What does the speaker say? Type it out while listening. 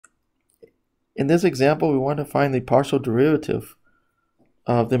in this example, we want to find the partial derivative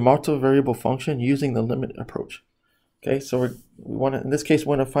of the multivariable function using the limit approach. Okay, so we want to, in this case, we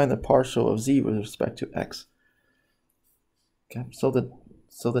want to find the partial of z with respect to x. Okay, so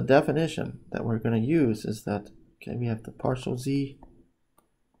the definition that we're going to use is that, okay, we have the partial z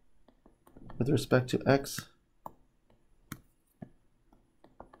with respect to x,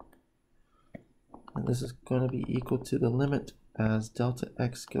 and this is going to be equal to the limit as delta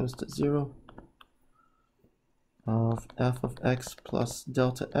x goes to 0 of f of x plus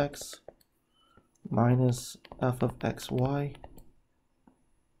delta x minus f of xy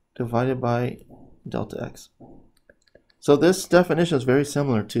divided by delta x. So this definition is very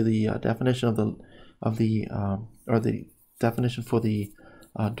similar to the definition of the definition for the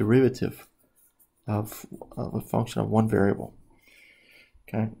derivative of a function of one variable.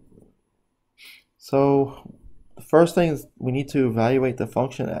 Okay. So the first thing is we need to evaluate the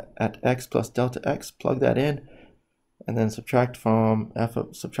function at x plus delta x, plug that in, and then subtract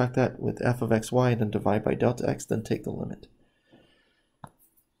that with f of xy, and then divide by delta x, then take the limit.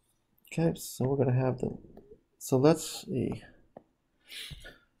 Okay, so we're going to have so let's see.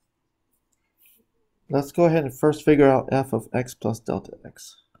 Let's go ahead and first figure out f of x plus delta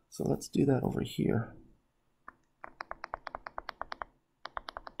x. So let's do that over here.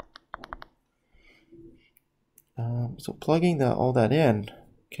 So plugging all that in,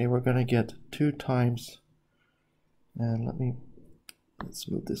 okay, we're going to get 2 times, and let's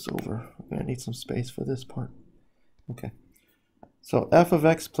move this over. We're going to need some space for this part. Okay, so f of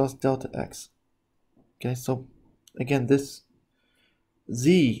x plus delta x. Okay, so again, this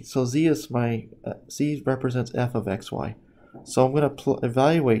z, so z is my, z represents f of xy. So I'm going to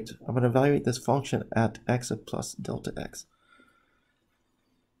evaluate this function at x plus delta x.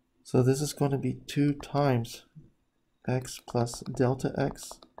 So this is going to be 2 times x plus delta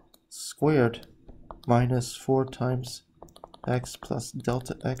x squared minus 4 times x plus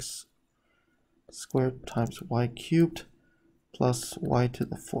delta x squared times y cubed plus y to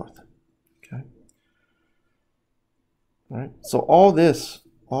the 4th. Okay. All right. So all of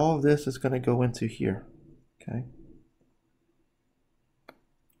this is going to go into here. Okay.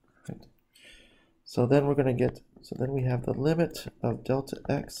 Right. So then we're going to get, so then we have the limit of delta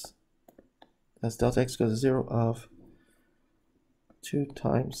x as delta x goes to 0 of 2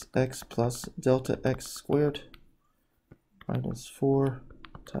 times x plus delta x squared minus 4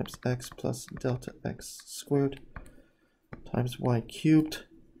 times x plus delta x squared times y cubed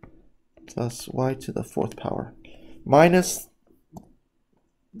plus y to the 4th power minus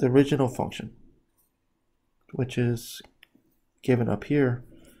the original function, which is given up here.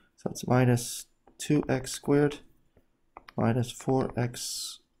 So it's minus 2x squared minus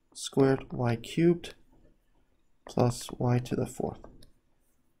 4x squared y cubed plus y to the 4th.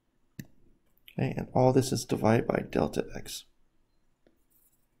 Okay, and all this is divided by delta x.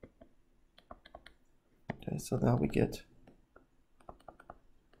 Okay, so now we get,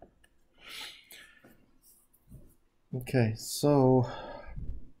 okay, so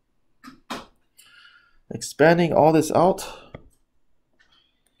expanding all this out,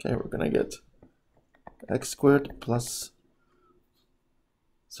 okay, we're going to get x squared plus,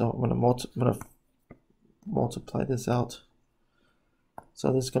 so I'm going to multiply this out.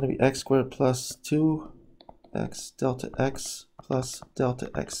 So this is going to be x squared plus 2x delta x plus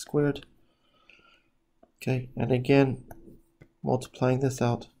delta x squared. Okay, and again, multiplying this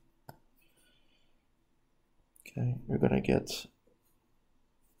out. Okay, we're going to get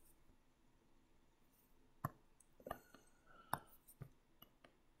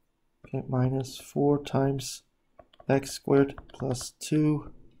minus 4 times x squared plus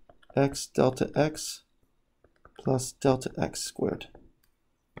 2x delta x plus delta x squared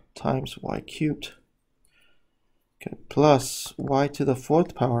times y cubed, okay, plus y to the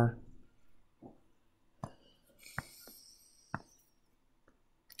 4th power,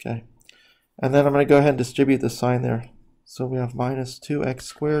 okay, and then I'm going to go ahead and distribute the sign there. So we have minus 2x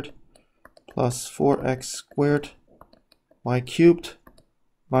squared plus 4x squared y cubed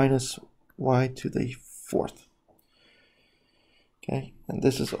minus y to the 4th. Okay, and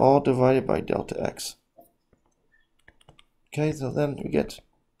this is all divided by delta x. Okay, so then we get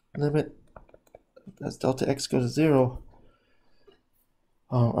limit as delta x goes to 0.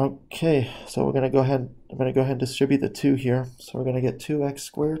 Okay, so I'm going to go ahead and distribute the 2 here. So we're going to get 2x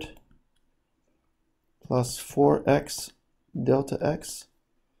squared plus 4x delta x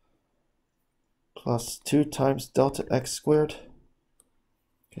plus 2 times delta x squared.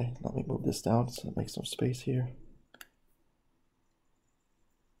 Okay, let me move this down so it makes some space here.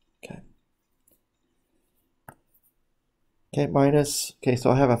 Okay. Okay, minus, okay,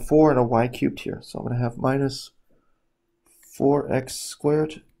 so I have a 4 and a y cubed here. So I'm going to have minus 4x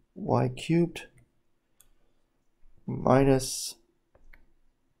squared y cubed minus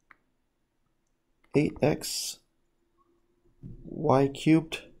 8x y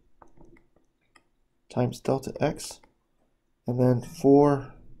cubed times delta x, and then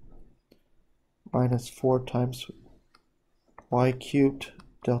 4 minus 4 times y cubed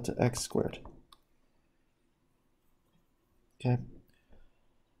delta x squared. Okay.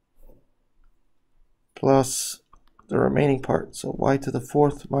 Plus the remaining part, so y to the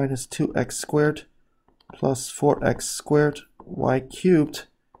 4th minus 2x squared plus 4x squared y cubed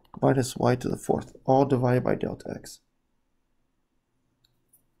minus y to the 4th, all divided by delta x.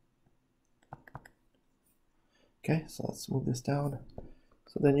 Okay, so let's move this down.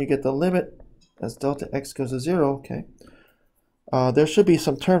 So then you get the limit as delta x goes to 0, okay. There should be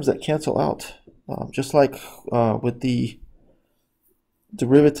some terms that cancel out, just like with the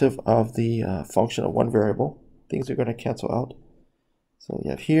derivative of the function of one variable. Things are going to cancel out. So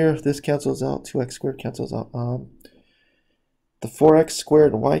you have here, this cancels out, 2x squared cancels out. The 4x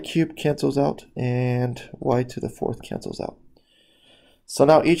squared and y cubed cancels out, and y to the 4th cancels out. So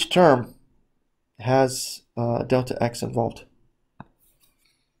now each term has delta x involved.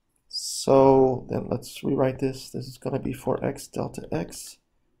 So then let's rewrite this. This is going to be 4x delta x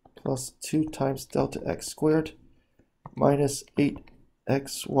plus 2 times delta x squared minus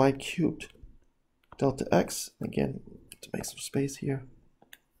 8xy cubed delta x. Again, to make some space here.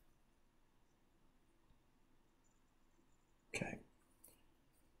 Okay.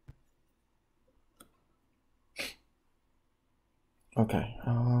 Okay,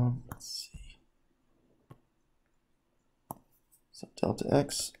 let's see. So delta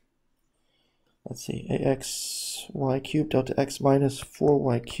x, let's see, ax y cubed delta x minus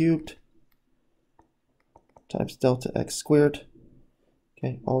 4y cubed times delta x squared.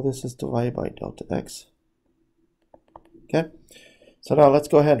 Okay, all this is divided by delta x. Okay, so now let's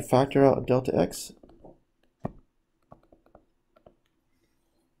go ahead and factor out delta x.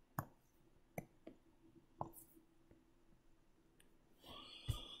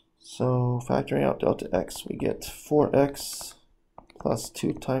 So factoring out delta x, we get 4x plus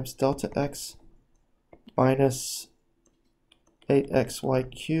 2 times delta x minus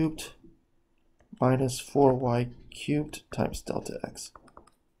 8xy cubed minus 4y cubed times delta x.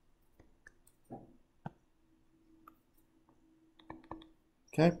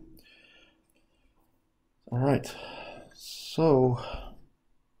 Okay. All right. So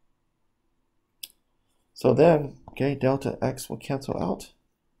then, okay, delta x will cancel out.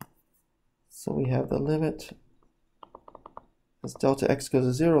 So we have the limit as delta x goes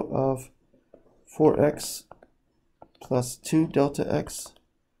to 0 of 4x plus 2 delta x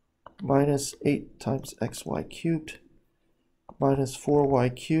minus 8 times xy cubed minus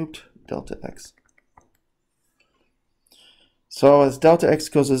 4y cubed delta x. So as delta x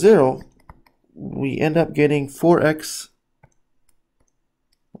goes to 0, we end up getting 4x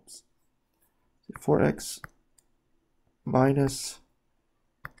minus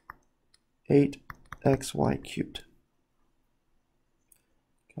 8xy cubed.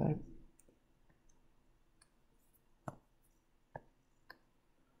 Okay.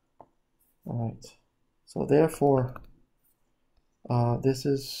 All right. So therefore, this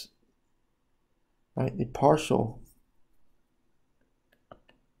is right the partial.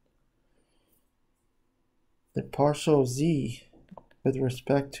 The partial z with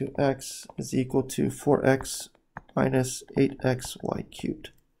respect to x is equal to 4x minus 8xy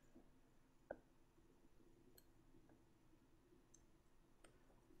cubed.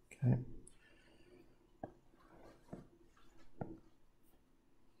 Okay.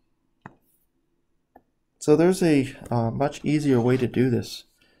 So there's a much easier way to do this,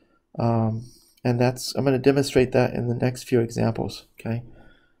 and I'm going to demonstrate that in the next few examples. Okay.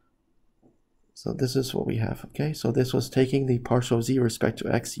 So this is what we have. Okay. So this was taking the partial z with respect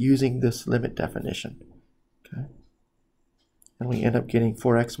to x using this limit definition. Okay. And we end up getting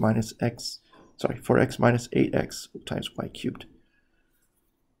 4x minus 8x times y cubed.